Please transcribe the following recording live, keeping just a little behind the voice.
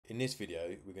In this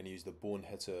video, we're going to use the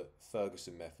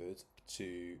Bornhuetter-Ferguson method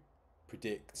to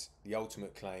predict the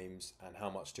ultimate claims and how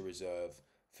much to reserve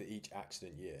for each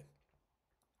accident year.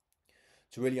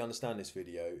 To really understand this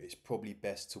video, it's probably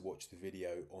best to watch the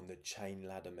video on the chain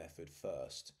ladder method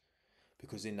first,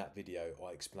 because in that video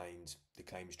I explained the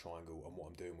claims triangle and what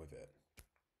I'm doing with it.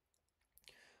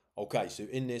 Okay, so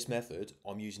in this method,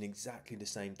 I'm using exactly the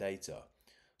same data.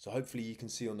 So hopefully you can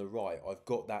see on the right, I've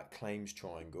got that claims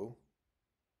triangle,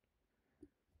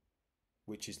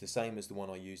 which is the same as the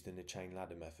one I used in the chain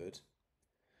ladder method.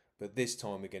 But this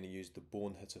time we're going to use the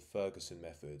Bornhuetter-Ferguson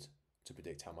method to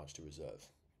predict how much to reserve.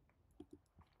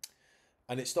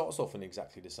 And it starts off in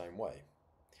exactly the same way.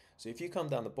 So if you come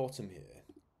down the bottom here,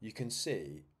 you can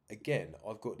see, again,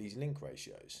 I've got these link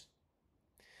ratios.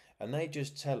 And they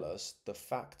just tell us the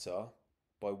factor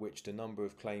by which the number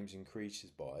of claims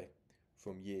increases by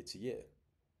from year to year.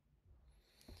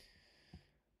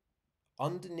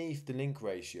 Underneath the link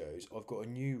ratios, I've got a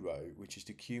new row, which is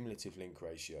the cumulative link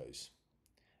ratios.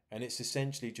 And it's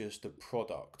essentially just the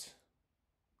product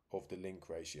of the link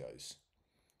ratios.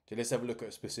 So let's have a look at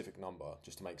a specific number,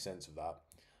 just to make sense of that.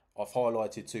 I've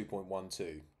highlighted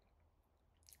 2.12.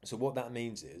 So what that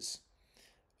means is,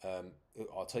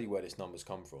 I'll tell you where this number's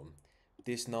come from.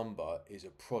 This number is a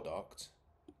product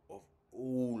of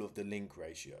all of the link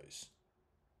ratios.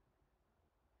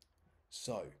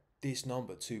 So this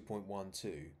number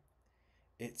 2.12,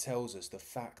 it tells us the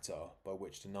factor by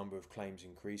which the number of claims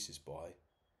increases by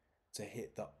to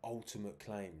hit the ultimate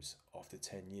claims after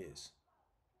 10 years.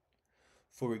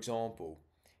 For example,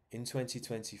 in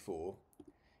 2024,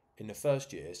 in the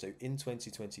first year, so in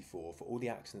 2024, for all the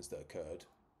accidents that occurred,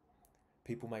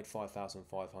 people made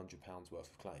 £5,500 worth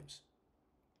of claims.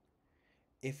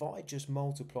 If I just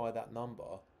multiply that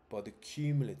number by the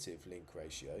cumulative link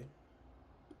ratio,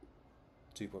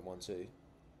 2.12,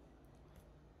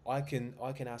 I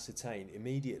can ascertain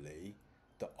immediately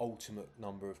the ultimate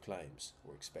number of claims,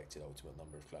 or expected ultimate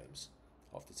number of claims,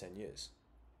 after 10 years.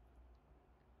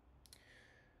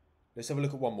 Let's have a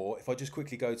look at one more. If I just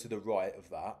quickly go to the right of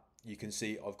that, you can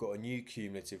see I've got a new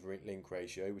cumulative link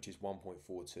ratio, which is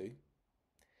 1.42.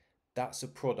 That's a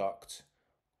product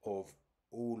of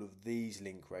all of these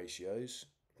link ratios.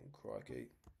 Oh, crikey.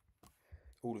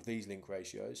 All of these link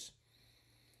ratios.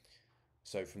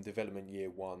 So from development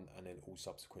year 1 and then all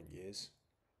subsequent years.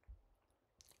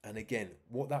 And again,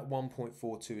 what that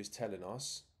 1.42 is telling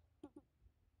us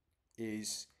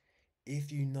is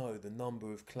if you know the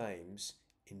number of claims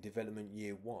in development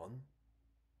year 1,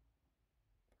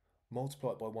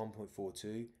 multiply it by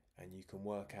 1.42 and you can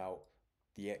work out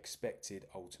the expected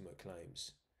ultimate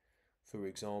claims. For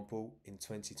example, in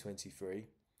 2023,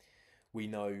 we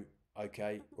know,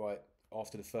 okay, right,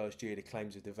 after the first year, the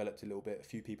claims have developed a little bit. A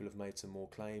few people have made some more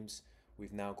claims.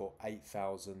 We've now got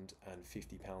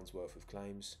 £8,050 worth of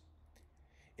claims.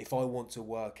 If I want to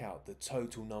work out the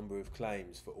total number of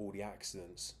claims for all the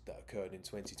accidents that occurred in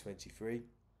 2023,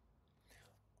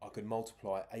 I could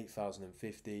multiply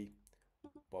 8,050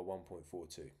 by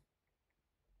 1.42.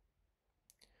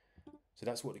 So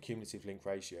that's what the cumulative link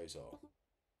ratios are.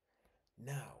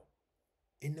 Now,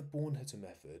 in the Bornhuetter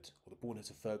method, or the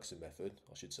Bornhuetter-Ferguson method,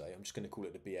 I should say, I'm just going to call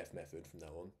it the BF method from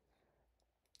now on,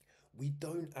 we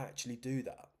don't actually do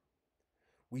that.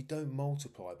 We don't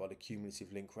multiply by the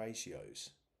cumulative link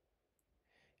ratios.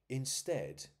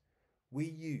 Instead, we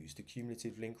use the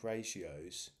cumulative link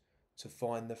ratios to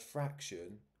find the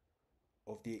fraction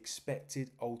of the expected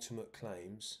ultimate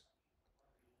claims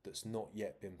that's not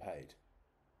yet been paid.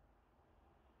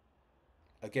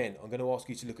 Again, I'm going to ask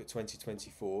you to look at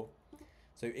 2024.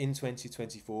 So in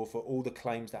 2024, for all the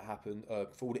claims that happened, for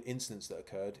all the incidents that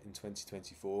occurred in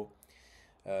 2024,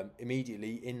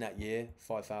 immediately in that year,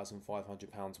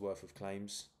 £5,500 worth of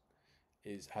claims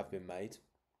have been made.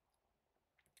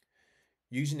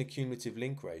 Using the cumulative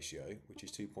link ratio, which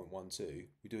is 2.12,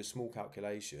 we do a small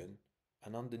calculation,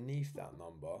 and underneath that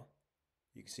number,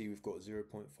 you can see we've got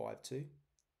 0.52.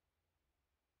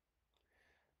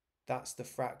 That's the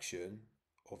fraction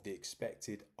of the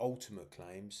expected ultimate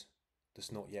claims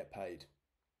that's not yet paid.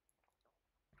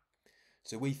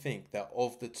 So we think that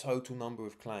of the total number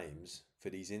of claims for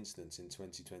these incidents in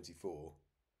 2024,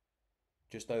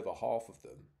 just over half of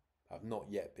them have not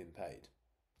yet been paid.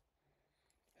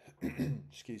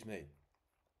 Excuse me.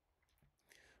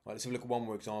 Right, let's have a look at one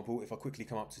more example. If I quickly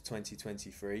come up to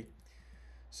 2023.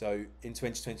 So in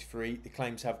 2023, the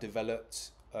claims have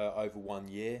developed over 1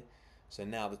 year. So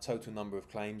now the total number of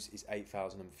claims is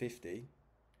 8,050.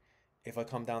 If I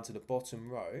come down to the bottom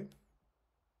row,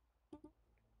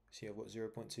 see I've got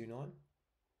 0.29.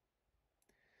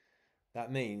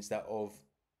 That means that of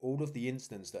all of the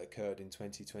incidents that occurred in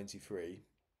 2023,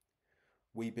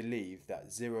 we believe that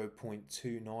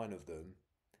 0.29 of them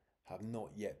have not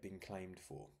yet been claimed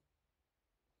for.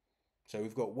 So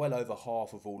we've got well over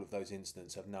half of all of those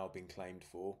incidents have now been claimed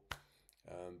for,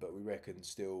 but we reckon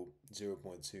still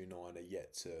 0.29 are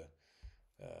yet to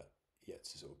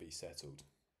sort of be settled.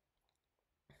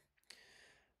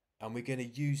 And we're going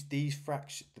to use these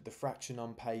the fraction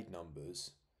unpaid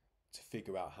numbers to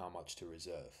figure out how much to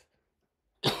reserve.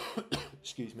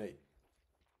 Excuse me.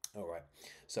 All right.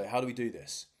 So how do we do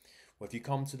this? Well, if you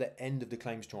come to the end of the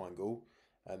claims triangle,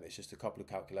 it's just a couple of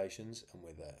calculations and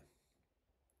we're there.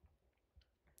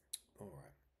 All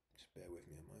right. Just bear with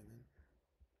me a moment.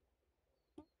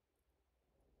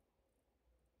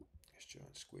 Let's try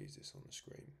and squeeze this on the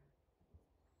screen.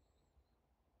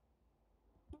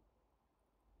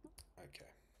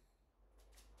 Okay.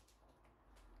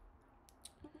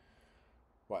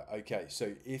 Right, okay,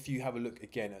 so if you have a look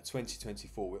again at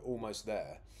 2024, we're almost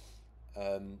there.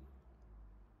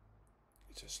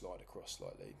 Just slide across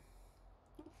slightly.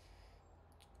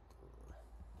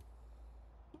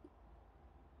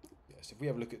 Yes, if we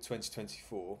have a look at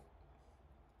 2024,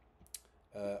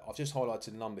 I've just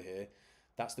highlighted a number here.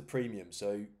 That's the premium.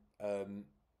 So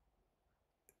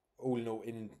all in all,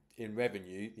 in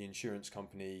revenue, the insurance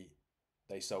company,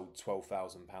 they sold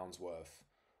 £12,000 worth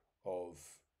of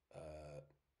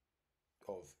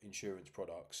insurance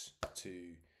products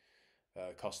to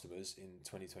customers in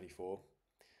 2024.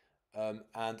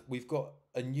 And we've got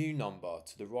a new number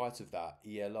to the right of that,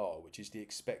 ELR, which is the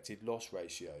expected loss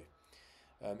ratio.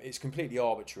 It's completely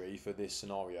arbitrary for this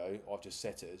scenario. I've just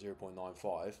set it at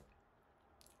 0.95.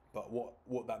 But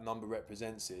what that number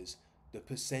represents is the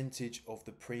percentage of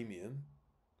the premium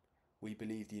we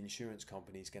believe the insurance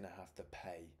company is going to have to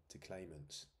pay to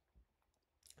claimants.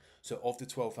 So of the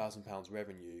 £12,000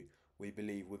 revenue, we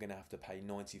believe we're going to have to pay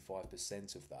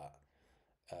 95% of that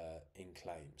in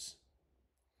claims.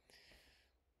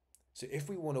 So if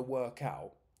we want to work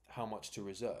out how much to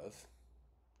reserve,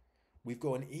 we've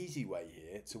got an easy way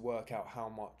here to work out how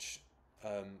much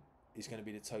is going to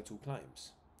be the total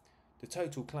claims. The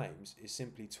total claims is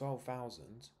simply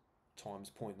 12,000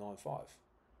 times 0.95.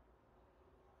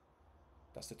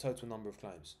 That's the total number of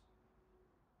claims.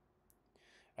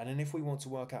 And then if we want to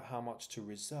work out how much to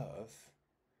reserve,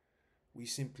 we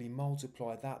simply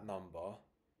multiply that number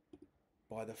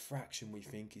by the fraction we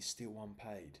think is still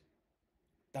unpaid.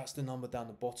 That's the number down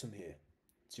the bottom here,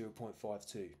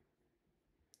 0.52.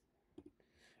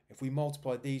 If we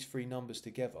multiply these three numbers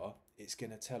together, it's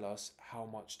going to tell us how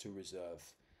much to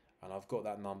reserve. And I've got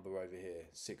that number over here,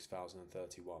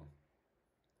 6,031.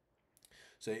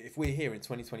 So if we're here in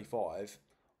 2025,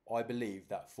 I believe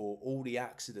that for all the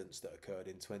accidents that occurred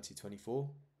in 2024,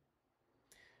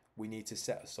 we need to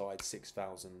set aside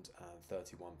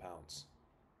 £6,031.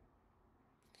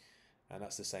 And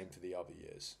that's the same for the other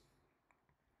years.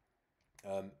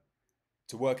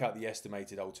 To work out the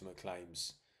estimated ultimate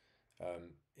claims,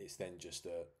 it's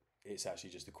actually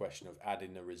just a question of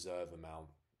adding the reserve amount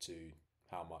to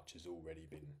how much has already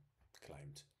been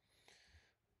claimed.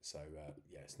 So yeah,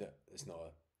 it's not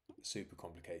a super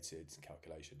complicated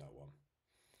calculation, that one.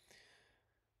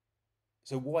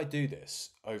 So why do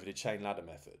this over the chain ladder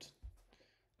method?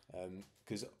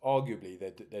 Because arguably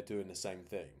they're doing the same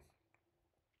thing.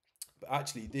 But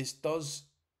actually this does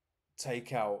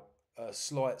take out a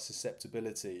slight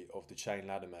susceptibility of the chain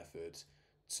ladder method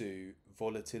to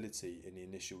volatility in the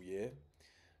initial year.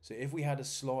 So if we had a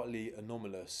slightly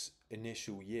anomalous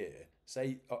initial year,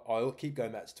 say I'll keep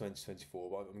going back to 2024,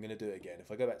 but I'm going to do it again.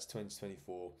 If I go back to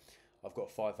 2024, I've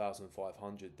got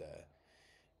 5,500 there.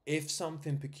 If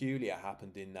something peculiar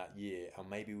happened in that year and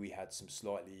maybe we had some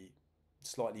slightly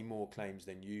more claims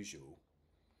than usual,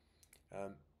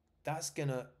 that's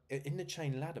gonna, in the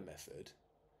chain ladder method,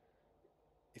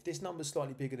 if this number's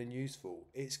slightly bigger than useful,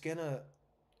 it's gonna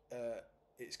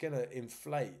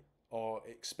inflate our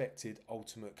expected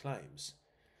ultimate claims.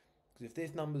 Because if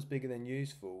this number's bigger than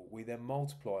useful, we then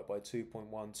multiply it by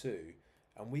 2.12,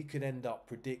 and we could end up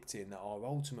predicting that our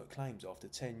ultimate claims after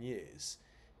 10 years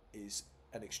is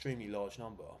an extremely large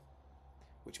number,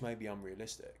 which may be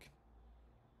unrealistic.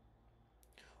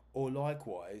 Or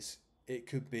likewise, it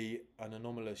could be an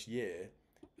anomalous year,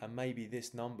 and maybe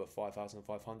this number,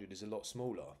 5,500, is a lot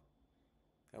smaller,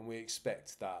 and we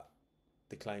expect that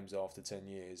the claims after 10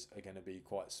 years are going to be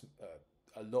quite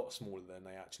a lot smaller than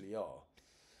they actually are.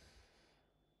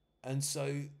 And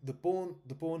so the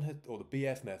Bornhuetter or the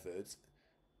BF method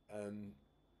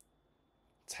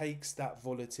takes that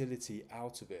volatility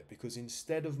out of it, because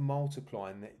instead of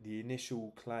multiplying the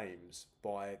initial claims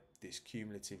by this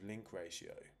cumulative link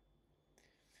ratio,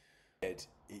 It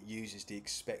uses the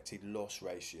expected loss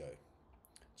ratio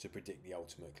to predict the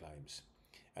ultimate claims.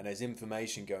 And there's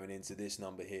information going into this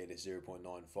number here, this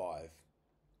 0.95.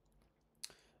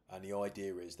 And the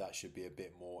idea is that should be a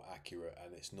bit more accurate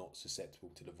and it's not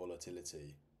susceptible to the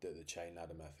volatility that the chain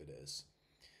ladder method is.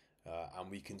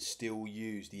 And we can still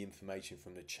use the information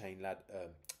from the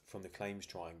from the claims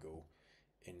triangle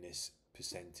in this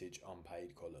percentage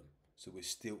unpaid column. So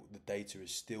the data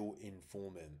is still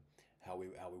informing how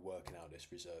we're working out this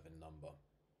reserving number.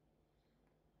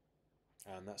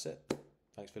 And that's it.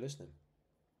 Thanks for listening.